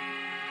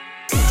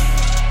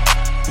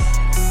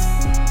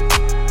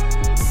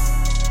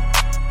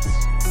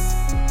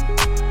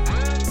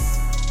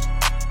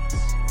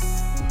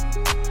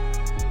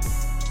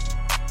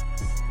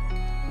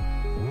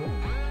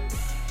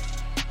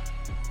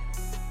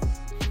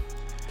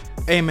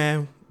Hey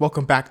man,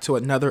 welcome back to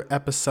another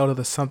episode of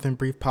the Something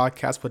Brief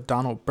podcast with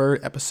Donald Byrd,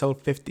 episode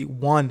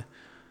 51.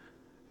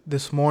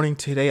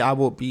 Today, I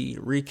will be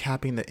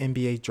recapping the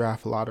NBA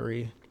draft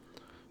lottery.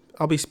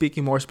 I'll be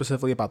speaking more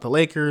specifically about the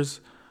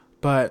Lakers,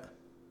 but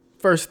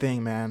first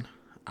thing, man,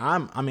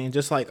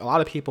 just like a lot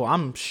of people,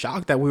 I'm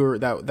shocked that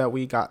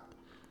we got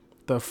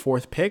the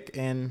fourth pick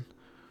and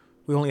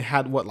we only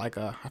had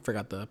I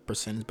forgot the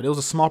percentage, but it was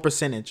a small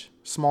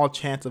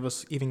chance of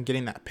us even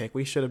getting that pick.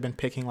 We should have been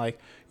picking like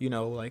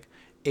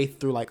 8th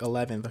through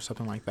 11th or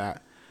something like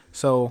that.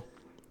 So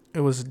it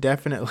was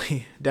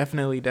definitely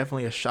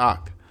a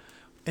shock.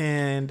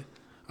 And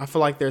I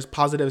feel like there's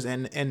positives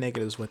and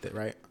negatives with it,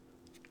 right?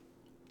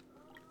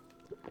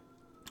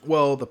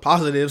 Well, the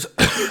positives,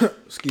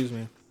 excuse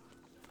me.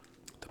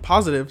 The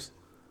positives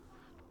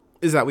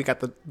is that we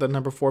got the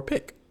number 4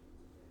 pick,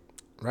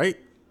 right?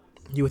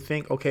 You would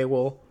think, okay,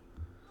 well,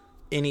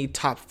 any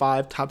top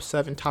 5, top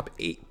 7, top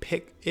 8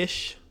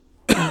 pick-ish,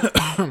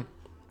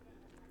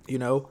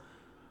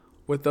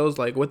 with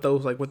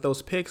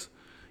those picks,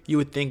 you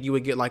would think you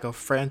would get like a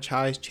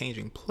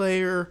franchise-changing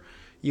player.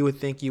 You would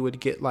think you would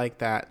get like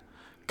that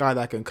guy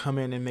that can come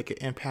in and make an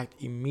impact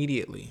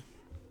immediately.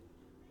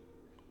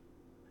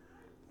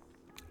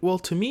 Well,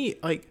 to me,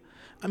 and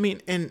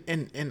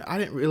I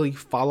didn't really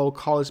follow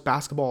college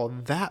basketball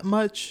that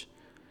much.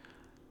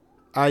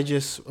 I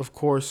just, of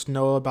course,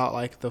 know about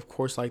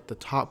the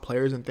top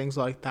players and things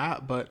like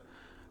that. But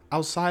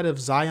outside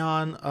of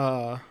Zion,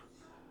 Ja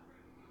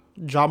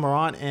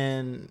Morant,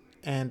 and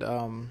I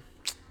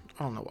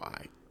don't know why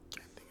I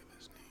can't think of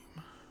his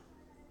name.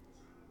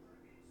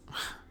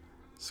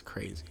 It's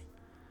crazy.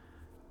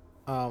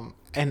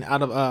 And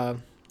out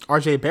of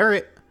RJ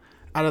Barrett,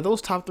 out of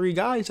those top 3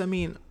 guys, I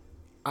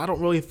don't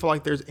really feel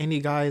like there's any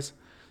guys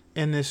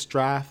in this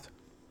draft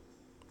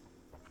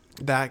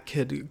that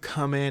could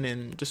come in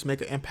and just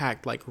make an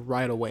impact like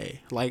right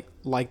away,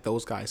 like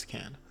those guys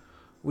can.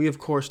 We of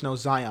course know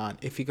Zion.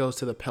 If he goes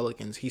to the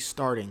Pelicans, he's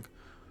starting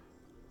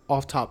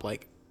off top.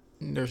 Like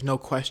there's no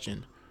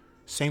question.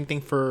 Same thing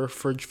for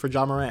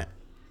Ja Morant,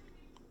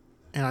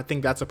 and I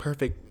think that's a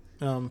perfect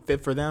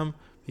fit for them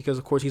because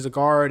of course he's a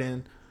guard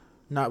and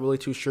not really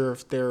too sure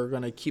if they're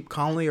gonna keep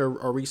Conley or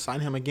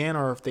re-sign him again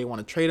or if they want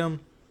to trade him.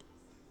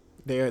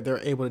 They're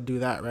able to do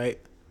that, right?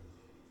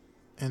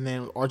 And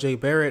then RJ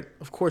Barrett,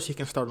 of course, he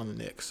can start on the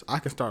Knicks. I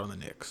can start on the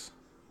Knicks.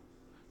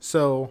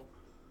 So,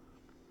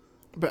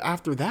 but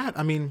after that,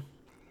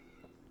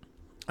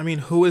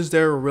 who is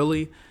there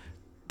really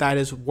that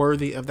is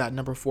worthy of that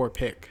number 4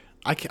 pick?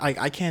 I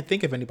can't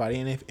think of anybody.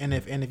 And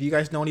if you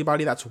guys know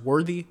anybody that's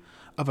worthy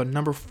of a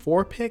number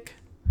 4 pick,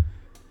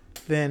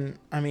 then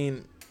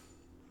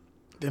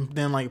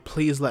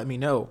please let me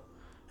know.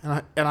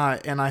 And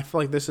I feel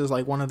like this is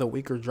like one of the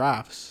weaker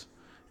drafts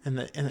in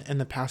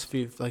the past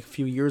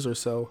few years or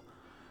so.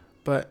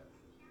 But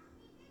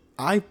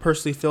I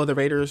personally feel the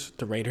Raiders.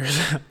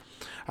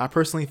 I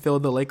personally feel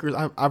the Lakers.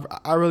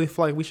 I really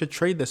feel like we should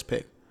trade this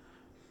pick.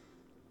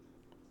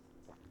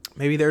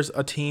 Maybe there's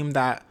a team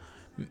that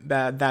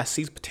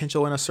sees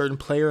potential in a certain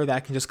player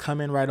that can just come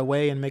in right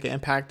away and make an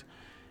impact,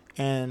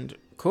 and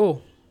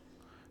cool,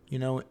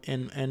 and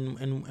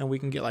we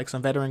can get like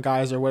some veteran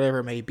guys or whatever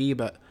it may be.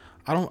 But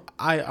I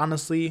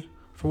honestly,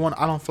 for one,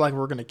 I don't feel like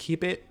we're gonna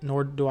keep it,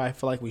 nor do I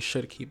feel like we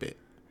should keep it.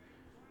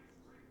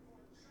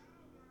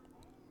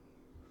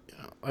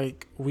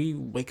 It's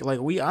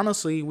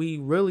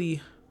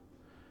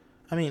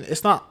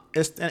not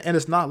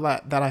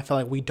that I feel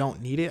like we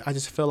don't need it. I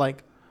just feel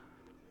like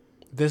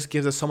this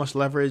gives us so much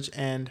leverage,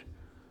 and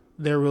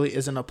there really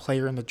isn't a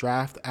player in the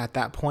draft at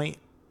that point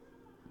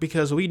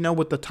because we know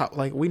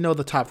we know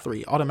the top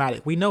 3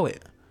 automatic. We know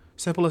it.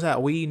 Simple as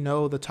that. We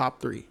know the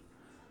top 3.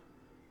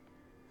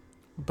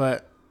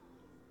 But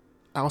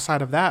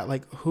outside of that,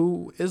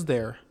 who is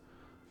there?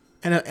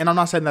 And I'm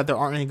not saying that there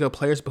aren't any good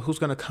players, but who's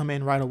going to come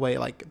in right away,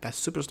 like that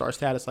superstar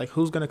status? Like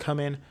who's going to come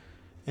in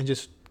and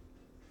just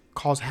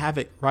cause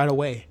havoc right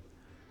away,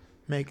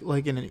 make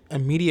like an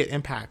immediate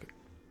impact?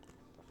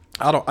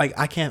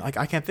 I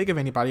can't think of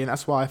anybody, and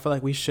that's why I feel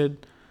like we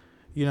should,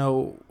 get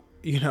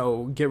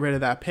rid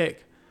of that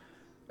pick.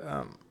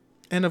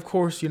 And of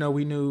course,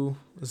 we knew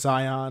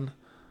Zion.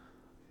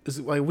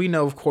 We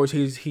know, of course,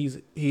 he's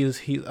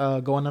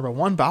going number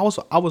 1. But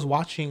I was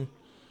watching.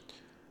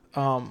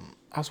 I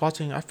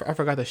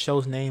forgot the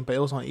show's name, but it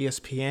was on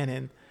ESPN,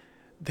 and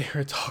they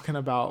were talking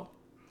about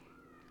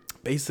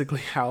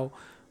basically how,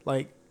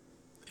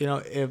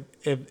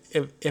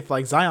 if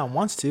like Zion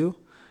wants to,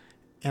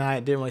 and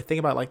I didn't really think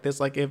about it like this,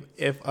 like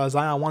if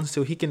Zion wants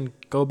to, he can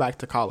go back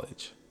to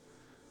college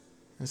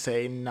and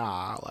say,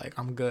 nah, like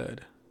I'm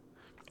good,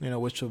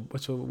 which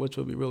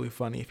would be really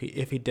funny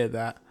if he did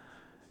that,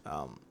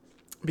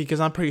 because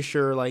I'm pretty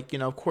sure,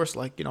 of course,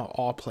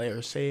 all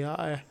players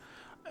say,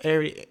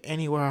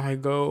 anywhere I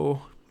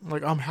go,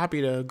 I'm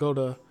happy to go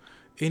to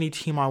any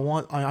team I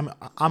want.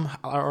 I'm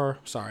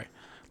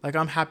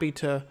happy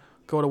to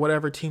go to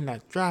whatever team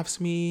that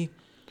drafts me,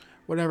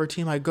 whatever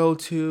team I go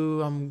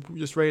to. I'm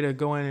just ready to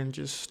go in and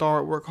just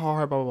start, work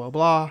hard, blah blah blah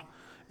blah.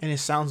 And it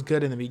sounds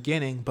good in the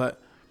beginning,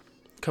 but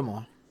Come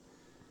on.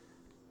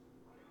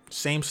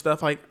 Same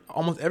stuff like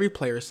almost every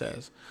player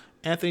says.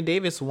 Anthony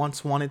Davis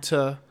once wanted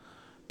to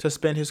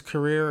spend his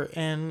career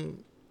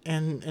in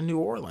New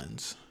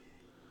Orleans.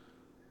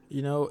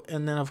 And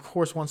then of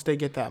course once they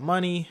get that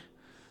money,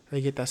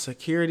 they get that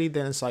security,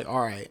 then it's like,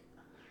 all right,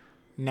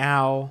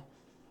 now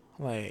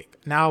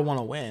now I want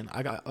to win.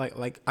 I got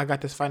I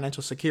got this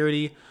financial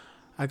security.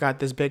 I got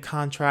this big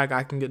contract.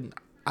 I can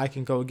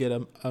go get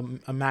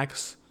a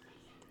max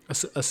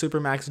a super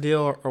max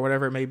deal or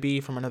whatever it may be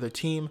from another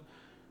team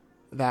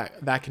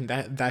that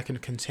can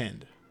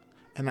contend.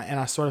 And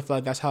I sort of feel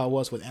like that's how it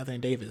was with Anthony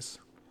Davis.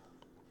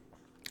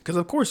 Because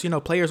of course,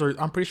 players are.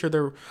 I'm pretty sure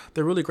they're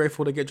really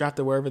grateful to get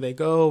drafted wherever they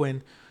go,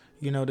 and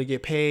to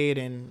get paid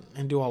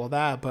and do all of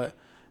that. But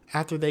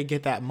after they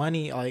get that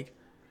money, like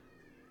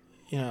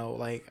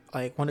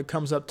when it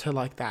comes up to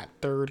like that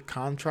third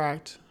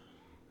contract,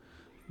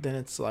 then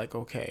it's like,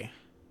 okay,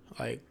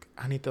 like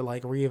I need to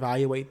like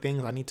reevaluate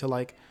things. I need to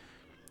like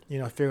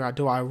figure out,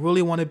 do I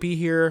really want to be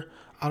here?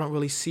 I don't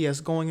really see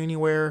us going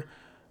anywhere.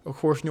 Of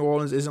course, New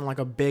Orleans isn't like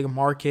a big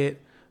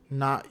market.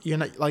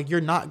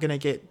 You're not gonna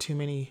get too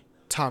many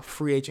top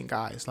free agent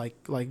guys. Like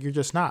you're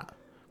just not.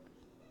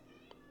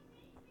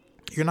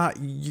 You're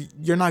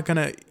not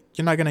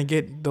gonna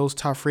get those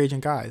top free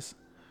agent guys.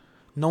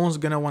 No one's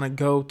gonna want to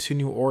go to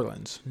New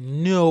Orleans.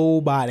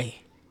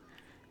 Nobody.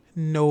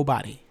 And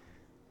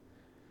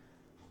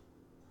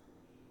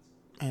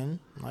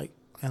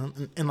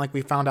like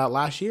we found out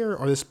last year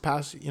or this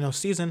past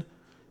season,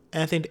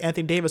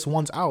 Anthony Davis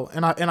wants out,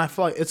 and I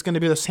feel like it's gonna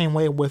be the same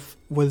way with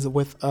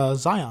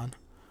Zion.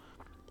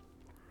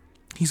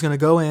 He's gonna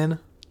go in,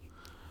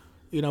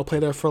 play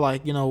there for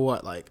like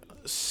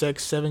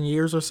 6-7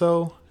 years or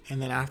so, and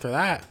then after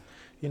that,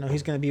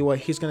 he's gonna be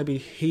he's gonna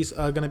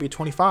be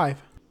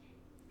 25,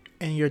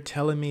 and you're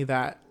telling me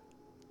that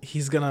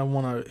he's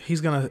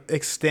gonna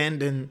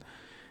extend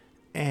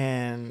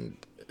and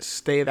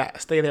stay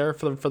there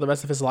for the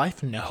rest of his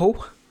life?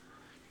 No.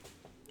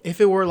 If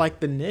it were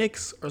like the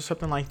Knicks or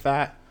something like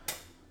that,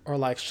 or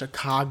like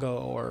Chicago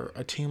or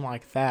a team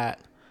like that,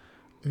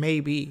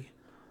 maybe.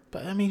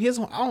 But I mean,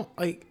 no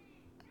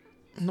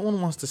one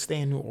wants to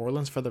stay in New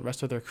Orleans for the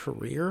rest of their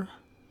career.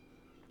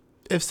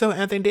 If so,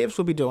 Anthony Davis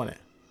will be doing it.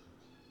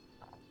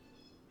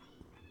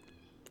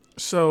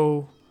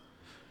 So,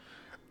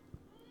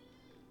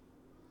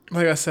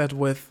 like I said,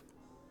 with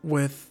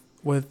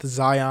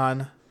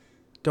Zion,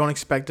 don't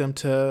expect him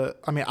to.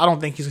 I mean, I don't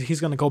think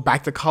he's gonna go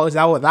back to college.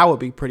 That would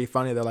be pretty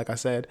funny though, like I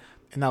said,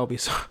 and that would be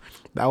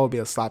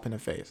a slap in the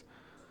face.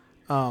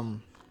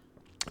 That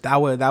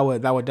would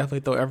definitely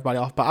throw everybody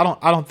off. But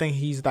I don't think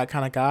he's that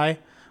kind of guy.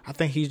 I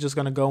think he's just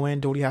gonna go in,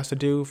 do what he has to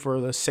do for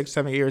the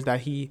 6-7 years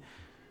that he,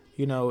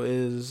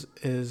 is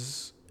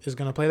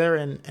gonna play there,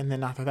 and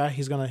then after that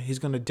he's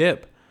gonna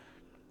dip.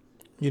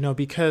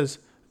 Because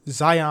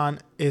Zion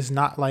is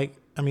not like,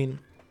 I mean,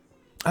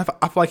 I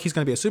feel like he's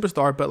gonna be a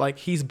superstar, but like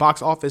he's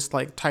box office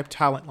like type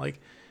talent. Like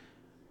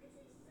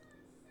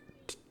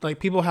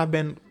people have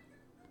been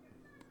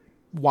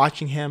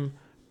watching him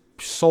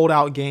sold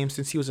out games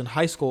since he was in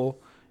high school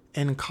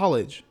and in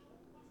college.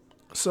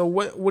 So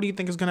what do you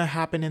think is gonna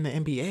happen in the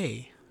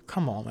NBA?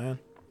 Come on, man.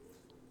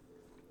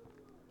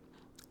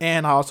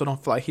 And I also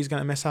don't feel like he's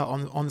gonna miss out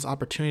on this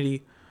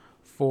opportunity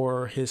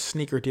for his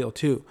sneaker deal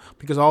too,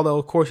 because although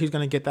of course he's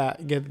gonna get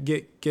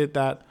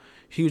that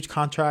huge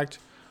contract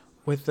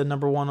with the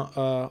number 1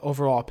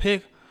 overall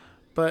pick,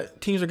 but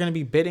teams are going to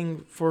be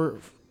bidding for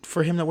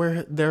him to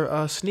wear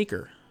their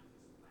sneaker.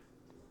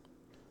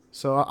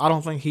 So I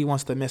don't think he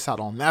wants to miss out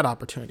on that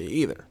opportunity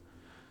either.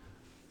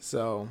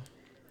 So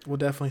we'll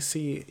definitely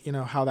see,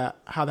 how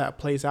that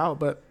plays out.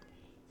 But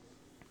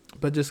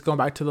just going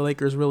back to the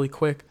Lakers really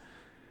quick,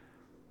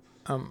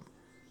 like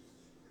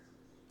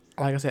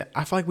I said,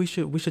 I feel like we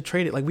should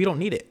trade it. Like we don't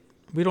need it.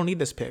 We don't need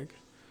this pick.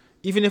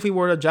 Even if we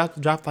were to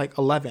draft like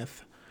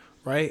 11th,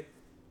 right?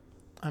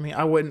 I mean,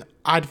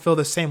 I'd feel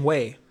the same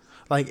way.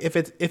 Like if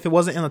it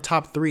wasn't in the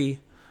top 3,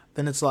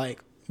 then it's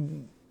like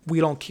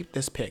we don't keep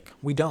this pick.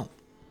 We don't.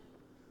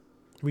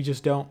 We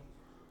just don't.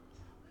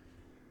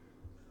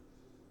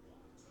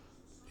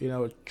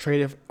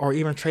 Trade it, or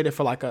even trade it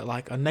for like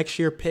a next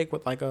year pick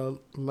with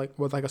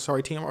a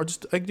sorry team, or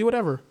just like do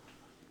whatever.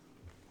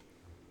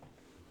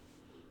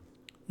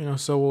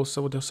 So we'll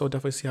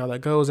definitely see how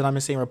that goes. And I've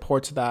been seeing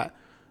reports that,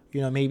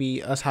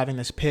 maybe us having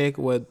this pick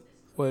would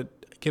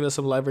give us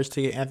some leverage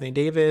to get Anthony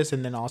Davis,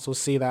 and then also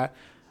see that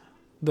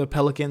the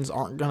Pelicans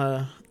aren't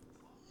gonna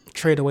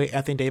trade away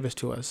Anthony Davis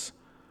to us.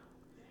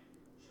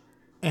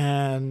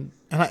 And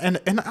I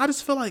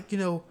just feel like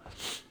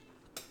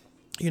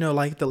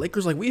like the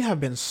Lakers, like we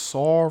have been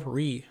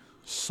sorry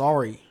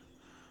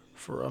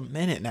for a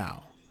minute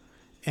now,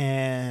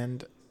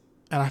 and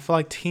I feel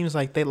like teams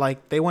they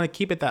want to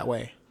keep it that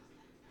way.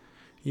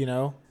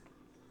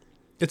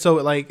 It's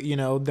so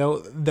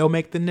they'll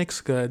make the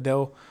Knicks good.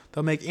 They'll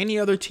make any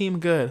other team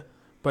good.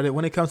 But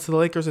when it comes to the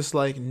Lakers, it's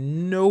like,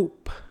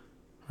 nope.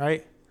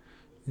 Right?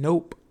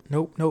 Nope.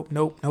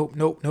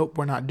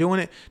 We're not doing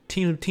it.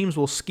 Teams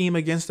will scheme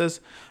against us.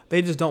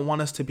 They just don't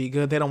want us to be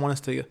good. They don't want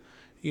us to,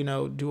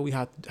 do what we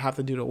have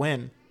to do to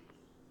win.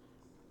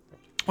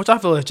 Which I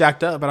feel is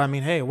jacked up, but I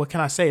mean, hey, what can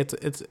I say?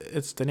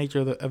 It's the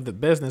nature of the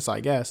business,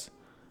 I guess.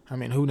 I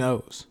mean, who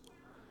knows?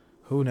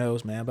 Who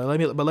knows, man? But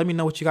let me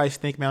know what you guys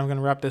think, man. I'm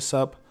gonna wrap this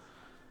up.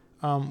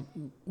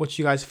 What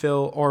you guys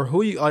feel, or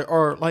who you like,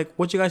 or like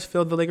what you guys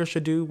feel the Lakers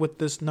should do with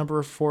this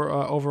number 4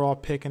 overall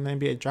pick in the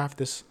NBA draft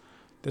this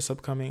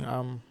upcoming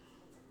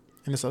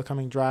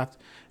draft.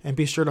 And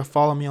be sure to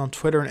follow me on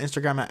Twitter and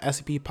Instagram at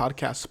SCP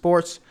Podcast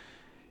Sports.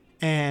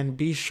 And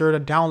be sure to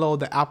download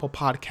the Apple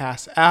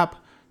Podcast app.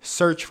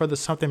 Search for the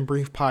Something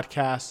Brief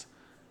podcast.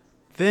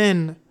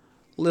 Then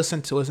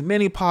listen to as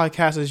many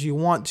podcasts as you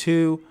want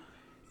to.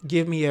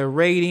 Give me a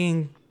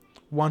rating,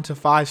 1 to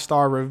 5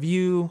 star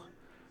review.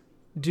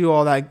 Do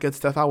all that good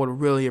stuff. I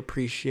would really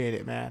appreciate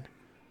it, man.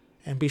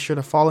 And be sure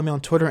to follow me on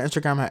Twitter and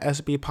Instagram at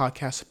SB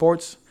Podcast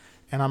Sports.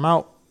 And I'm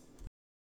out.